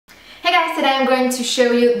guys, today I'm going to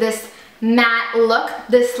show you this matte look.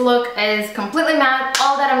 This look is completely matte.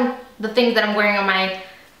 The things that I'm wearing on my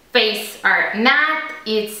face are matte.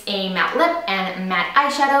 It's a matte lip and matte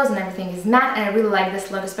eyeshadows, and everything is matte, and I really like this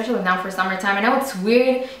look, especially now for summertime. I know it's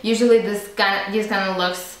weird. Usually these kind of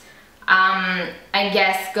looks I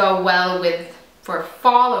guess go well for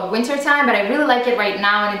fall or winter time, but I really like it right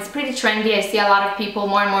now, and it's pretty trendy. I see a lot of people,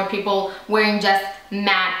 more and more people, wearing just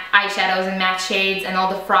matte eyeshadows and matte shades, and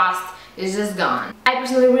all the frost is just gone. I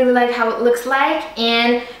personally really like how it looks like,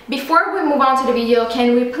 and before we move on to the video,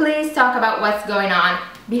 can we please talk about what's going on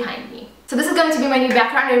behind me? So this is going to be my new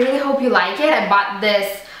background. I really hope you like it. I bought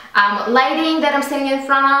this lighting that I'm sitting in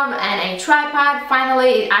front of and a tripod.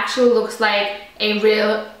 Finally, it actually looks like a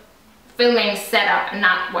real filming setup,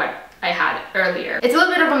 not what I had earlier. It's a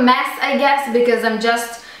little bit of a mess, I guess, because I'm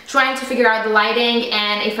just trying to figure out the lighting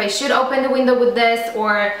and if I should open the window with this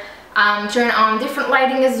or turn on different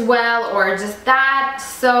lighting as well, or just that.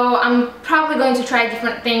 So I'm probably going to try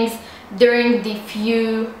different things during the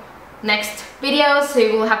few next videos, so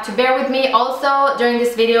you will have to bear with me. Also, during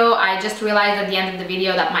this video, I just realized at the end of the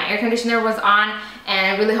video that my air conditioner was on, and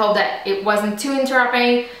I really hope that it wasn't too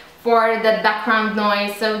interrupting for the background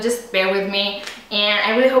noise, so just bear with me. And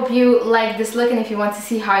I really hope you like this look, and if you want to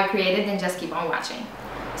see how I created, then just keep on watching.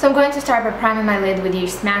 So I'm going to start by priming my lid with the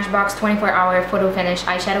Smashbox 24-hour Photo Finish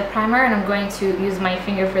eyeshadow primer, and I'm going to use my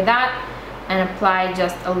finger for that and apply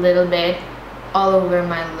just a little bit all over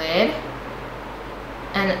my lid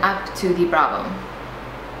and up to the brow bone.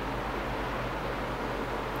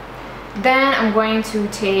 Then I'm going to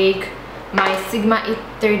take my Sigma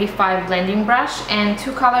 835 blending brush and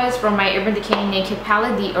two colors from my Urban Decay Naked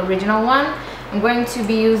palette, the original one. I'm going to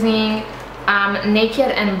be using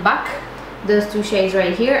Naked and Buck, those two shades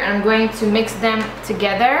right here, and I'm going to mix them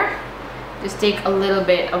together. Just take a little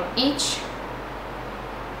bit of each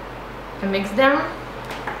and mix them,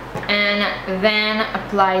 and then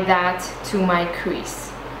apply that to my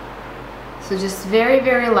crease. So just very,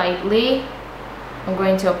 very lightly, I'm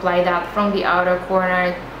going to apply that from the outer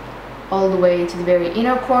corner all the way to the very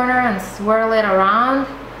inner corner and swirl it around,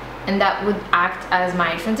 and that would act as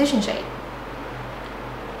my transition shade.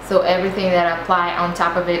 So everything that I apply on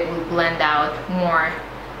top of it will blend out more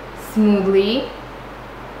smoothly.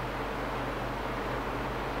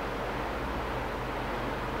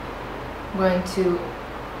 I'm going to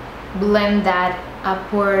blend that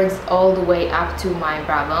upwards all the way up to my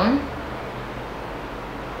brow bone.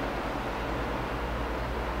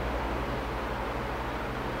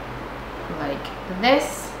 Like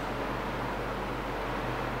this.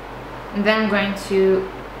 And then I'm going to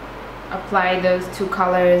apply those two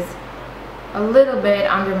colors a little bit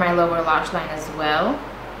under my lower lash line as well,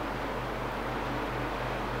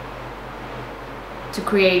 to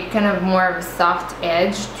create kind of more of a soft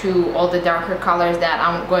edge to all the darker colors that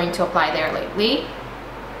I'm going to apply there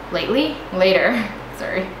later.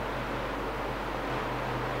 Sorry.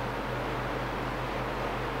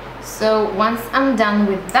 So once I'm done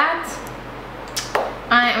with that,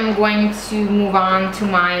 I am going to move on to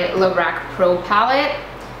my Lorac Pro palette,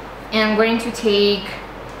 and I'm going to take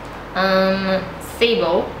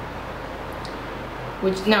Sable,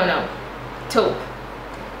 Taupe.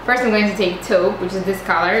 First I'm going to take Taupe, which is this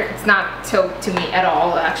color. It's not taupe to me at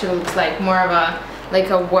all. It actually looks like more of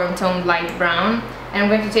a warm toned light brown. And I'm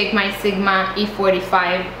going to take my Sigma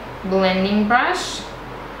E45 blending brush,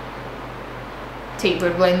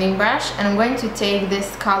 tapered blending brush, and I'm going to take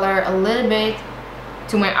this color a little bit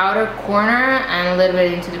to my outer corner and a little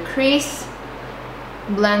bit into the crease,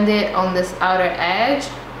 blend it on this outer edge,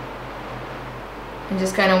 and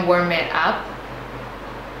just kind of warm it up.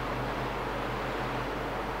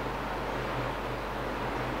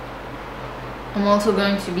 I'm also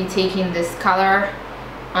going to be taking this color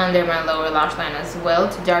under my lower lash line as well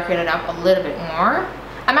to darken it up a little bit more.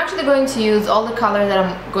 I'm actually going to use all the color that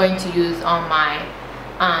I'm going to use on my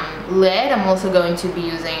lid. I'm also going to be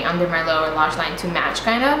using under my lower lash line to match,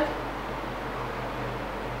 kind of.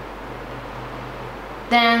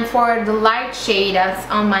 Then for the light shade that's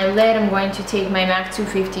on my lid, I'm going to take my MAC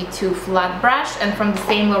 252 flat brush, and from the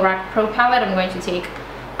same Lorac Pro palette, I'm going to take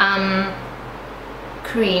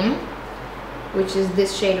Cream, which is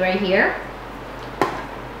this shade right here,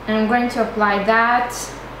 and I'm going to apply that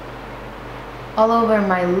all over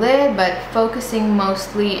my lid, but focusing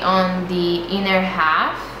mostly on the inner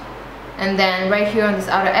half. And then right here on this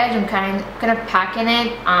outer edge, I'm kind of packing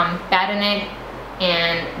it, patting it,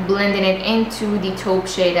 and blending it into the taupe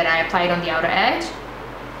shade that I applied on the outer edge.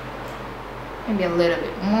 Maybe a little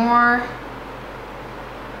bit more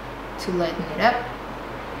to lighten it up.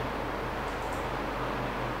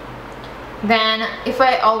 Then if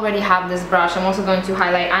I already have this brush, I'm also going to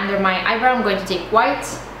highlight under my eyebrow. I'm going to take white,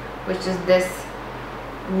 which is this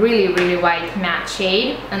really white matte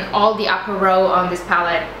shade, and all the upper row on this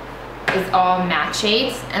palette is all matte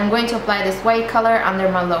shades. And I'm going to apply this white color under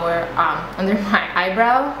my under my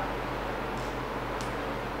eyebrow,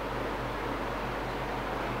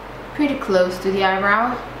 pretty close to the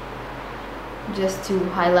eyebrow, just to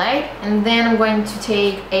highlight. And then I'm going to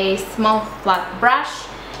take a small flat brush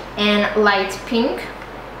and light pink,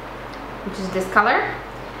 which is this color,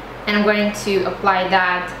 and I'm going to apply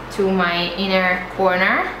that to my inner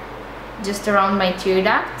corner, just around my tear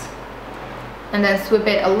duct, and then sweep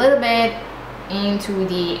it a little bit into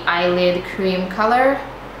the eyelid cream color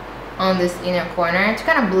on this inner corner to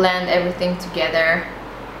kind of blend everything together,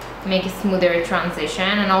 make a smoother transition,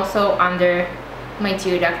 and also under my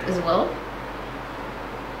tear duct as well.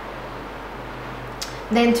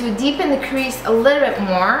 Then to deepen the crease a little bit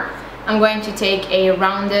more, I'm going to take a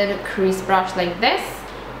rounded crease brush like this,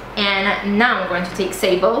 and now I'm going to take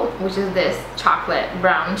Sable, which is this chocolate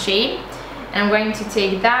brown shade, and I'm going to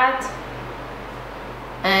take that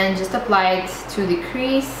and just apply it to the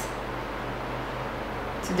crease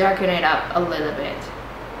to darken it up a little bit,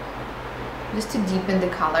 just to deepen the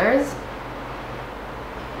colors.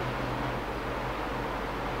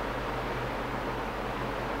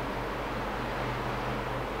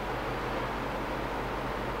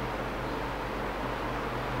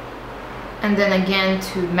 And then again,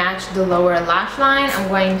 to match the lower lash line, I'm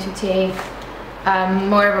going to take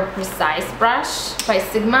more of a precise brush by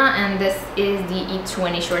Sigma, and this is the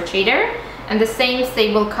E20 short shader, and the same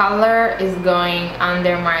Sable color is going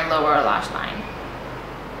under my lower lash line.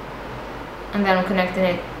 And then I'm connecting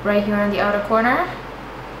it right here on the outer corner,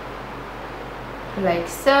 like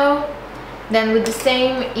so. Then with the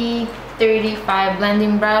same E35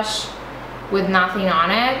 blending brush with nothing on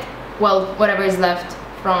it, well, whatever is left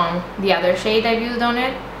from the other shade I've used on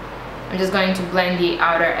it, I'm just going to blend the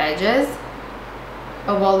outer edges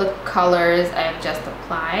of all the colors I've just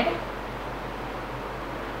applied.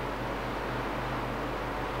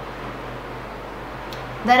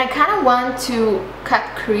 Then I kind of want to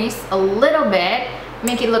cut crease a little bit,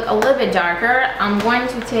 make it look a little bit darker. I'm going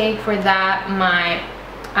to take for that my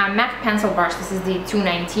MAC pencil brush. This is the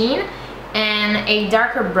 219, and a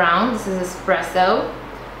darker brown. This is Espresso.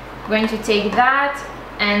 I'm going to take that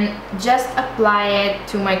and just apply it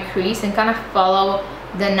to my crease and kind of follow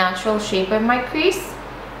the natural shape of my crease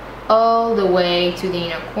all the way to the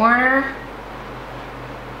inner corner,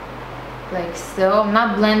 like so. I'm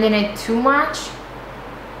not blending it too much.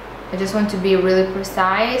 I just want to be really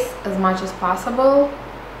precise as much as possible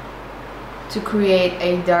to create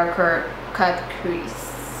a darker cut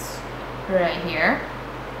crease right here.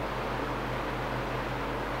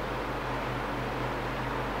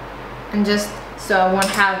 And just so I won't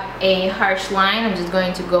have a harsh line, I'm just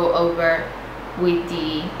going to go over with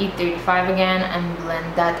the E35 again and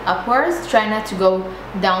blend that upwards. Try not to go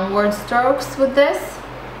downward strokes with this,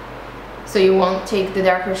 so you won't take the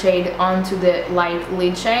darker shade onto the light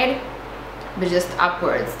lid shade, but just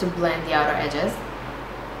upwards to blend the outer edges.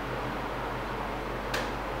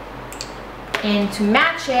 And to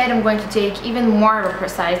match it, I'm going to take even more of a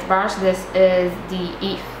precise brush. This is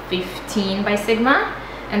the E15 by Sigma,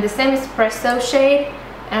 and the same Espresso shade,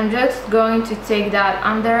 and I'm just going to take that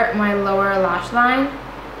under my lower lash line,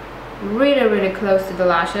 really close to the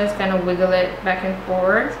lashes, kind of wiggle it back and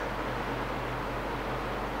forward.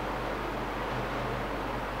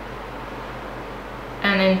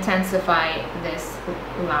 And intensify this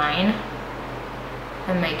line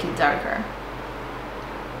and make it darker,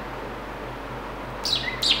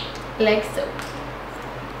 like so.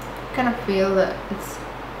 Kind of feel that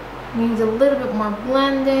it needs a little bit more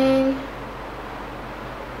blending.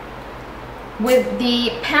 With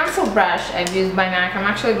the pencil brush I've used by MAC, I'm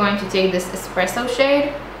actually going to take this Espresso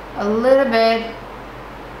shade a little bit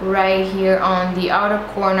right here on the outer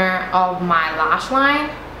corner of my lash line.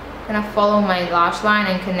 Gonna follow my lash line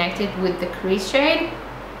and connect it with the crease shade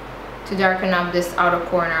to darken up this outer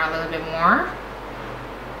corner a little bit more.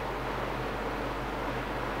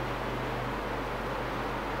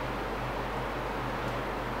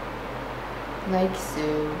 Like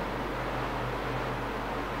so.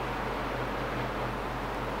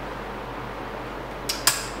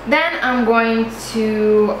 Then I'm going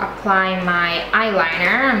to apply my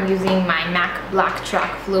eyeliner. I'm using my MAC Black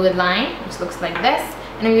Track Fluid Line, which looks like this.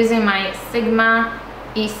 And I'm using my Sigma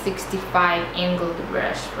E65 angled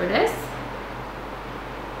brush for this.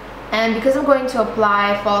 And because I'm going to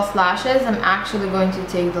apply false lashes, I'm actually going to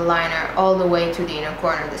take the liner all the way to the inner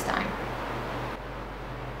corner this time.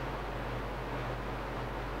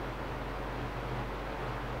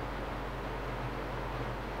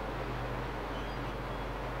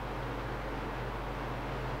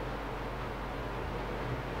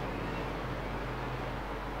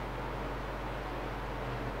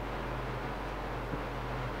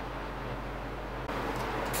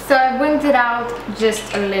 So I winged it out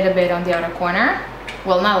just a little bit on the outer corner.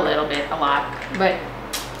 Well, not a little bit, a lot, but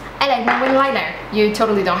I like my wing liner. You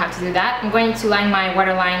totally don't have to do that. I'm going to line my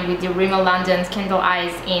waterline with the Rimmel London's Candle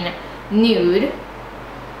Eyes in Nude.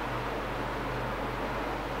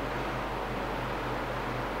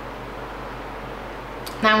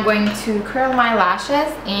 Now I'm going to curl my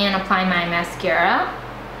lashes and apply my mascara.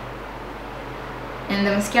 And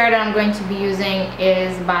the mascara that I'm going to be using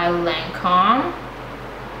is by Lancome.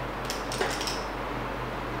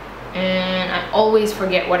 And I always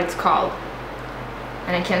forget what it's called.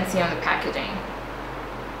 And I can't see on the packaging.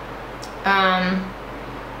 I'm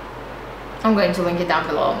going to link it down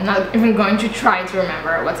below. I'm not even going to try to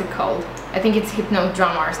remember what's it called. I think it's Hypno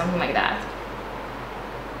Drama or something like that.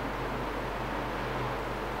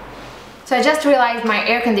 So I just realized my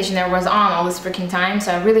air conditioner was on all this freaking time,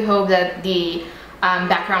 so I really hope that the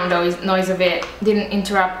background noise of it didn't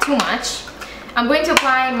interrupt too much. I'm going to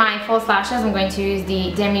apply my false lashes. I'm going to use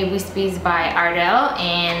the Demi Wispies by Ardell,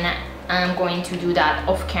 and I'm going to do that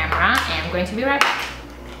off camera, and I'm going to be right back.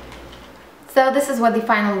 So this is what the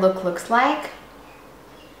final look looks like.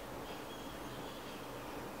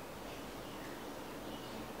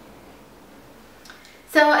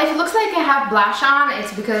 So if it looks like I have blush on,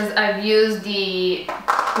 it's because I've used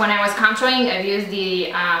when I was contouring, I've used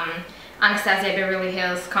the Anastasia Beverly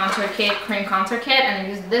Hills contour kit, cream contour kit, and I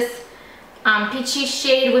used this peachy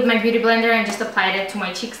shade with my beauty blender and just applied it to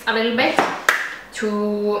my cheeks a little bit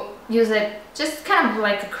to use it just kind of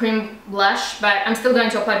like a cream blush, but I'm still going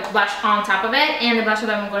to apply blush on top of it. And the blush that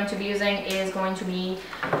I'm going to be using is going to be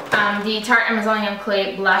the Tarte Amazonian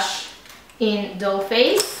Clay blush in Doll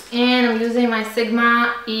Face, and I'm using my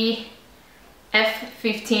Sigma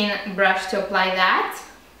EF15 brush to apply that.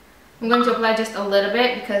 I'm going to apply just a little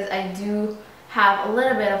bit because I do have a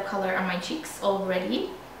little bit of color on my cheeks already.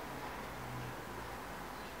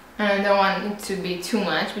 And I don't want it to be too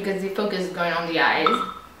much because the focus is going on the eyes.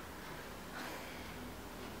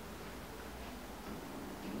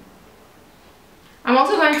 I'm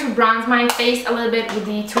also going to bronze my face a little bit with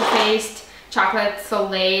the Too Faced Chocolate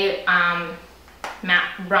Soleil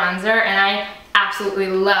matte bronzer, and I absolutely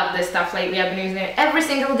love this stuff lately. I've been using it every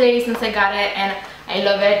single day since I got it, and I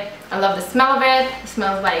love it. I love the smell of it. It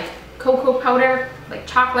smells like cocoa powder, like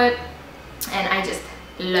chocolate, and I just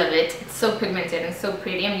love it. It's so pigmented and so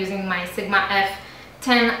pretty. I'm using my Sigma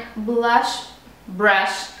F10 blush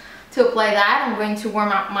brush to apply that. I'm going to warm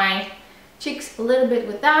up my cheeks a little bit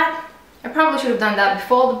with that. I probably should have done that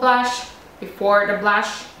before the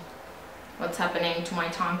blush. What's happening to my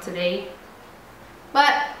tongue today?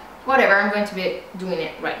 But whatever, I'm going to be doing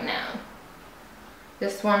it right now.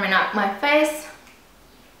 Just warming up my face.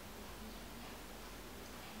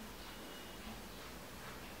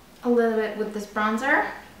 A little bit with this bronzer.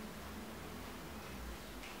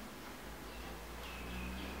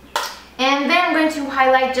 And then I'm going to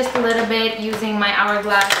highlight just a little bit using my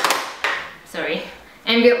Hourglass,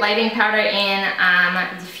 ambient lighting powder in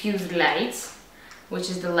diffused light, which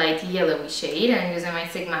is the light yellowy shade, and I'm using my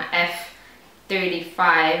Sigma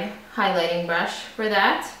F35 highlighting brush for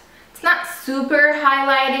that. It's not super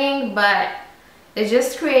highlighting, but it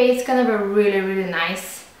just creates kind of a really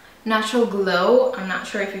nice natural glow. I'm not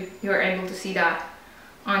sure if you're able to see that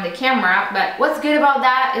on the camera, but what's good about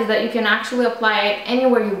that is that you can actually apply it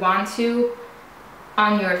anywhere you want to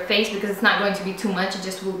on your face because it's not going to be too much. It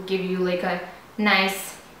just will give you like a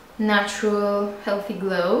nice natural healthy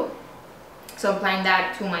glow. So I'm applying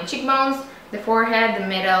that to my cheekbones, the forehead, the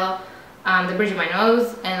middle, the bridge of my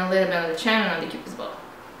nose, and a little bit on the chin and on the cupid's bow,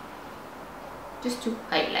 just to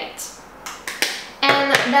highlight.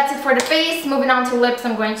 And that's it for the face. Moving on to lips,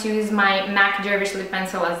 I'm going to use my MAC Dervish lip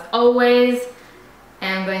pencil as always,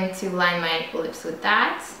 and I'm going to line my lips with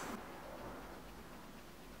that.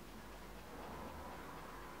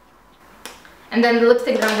 And then the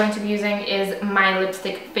lipstick that I'm going to be using is my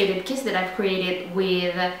lipstick Faded Kiss that I've created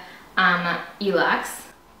with Elax.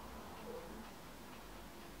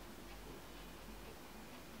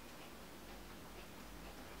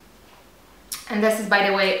 And this is, by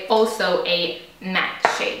the way, also a matte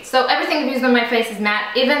shade. So everything I've used on my face is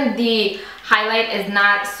matte. Even the highlight is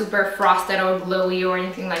not super frosted or glowy or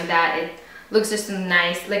anything like that. It looks just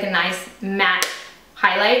nice, like a nice matte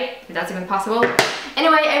highlight, if that's even possible.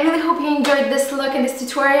 Anyway, I really hope you enjoyed this look and this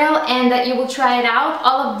tutorial and that you will try it out.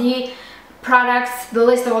 All of the products, the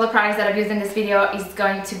list of all the products that I've used in this video is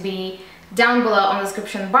going to be down below on the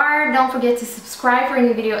description bar. Don't forget to subscribe for a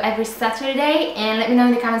new video every Saturday, and let me know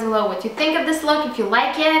in the comments below what you think of this look, if you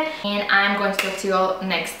like it, and I'm going to talk to you all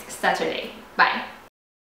next Saturday. Bye!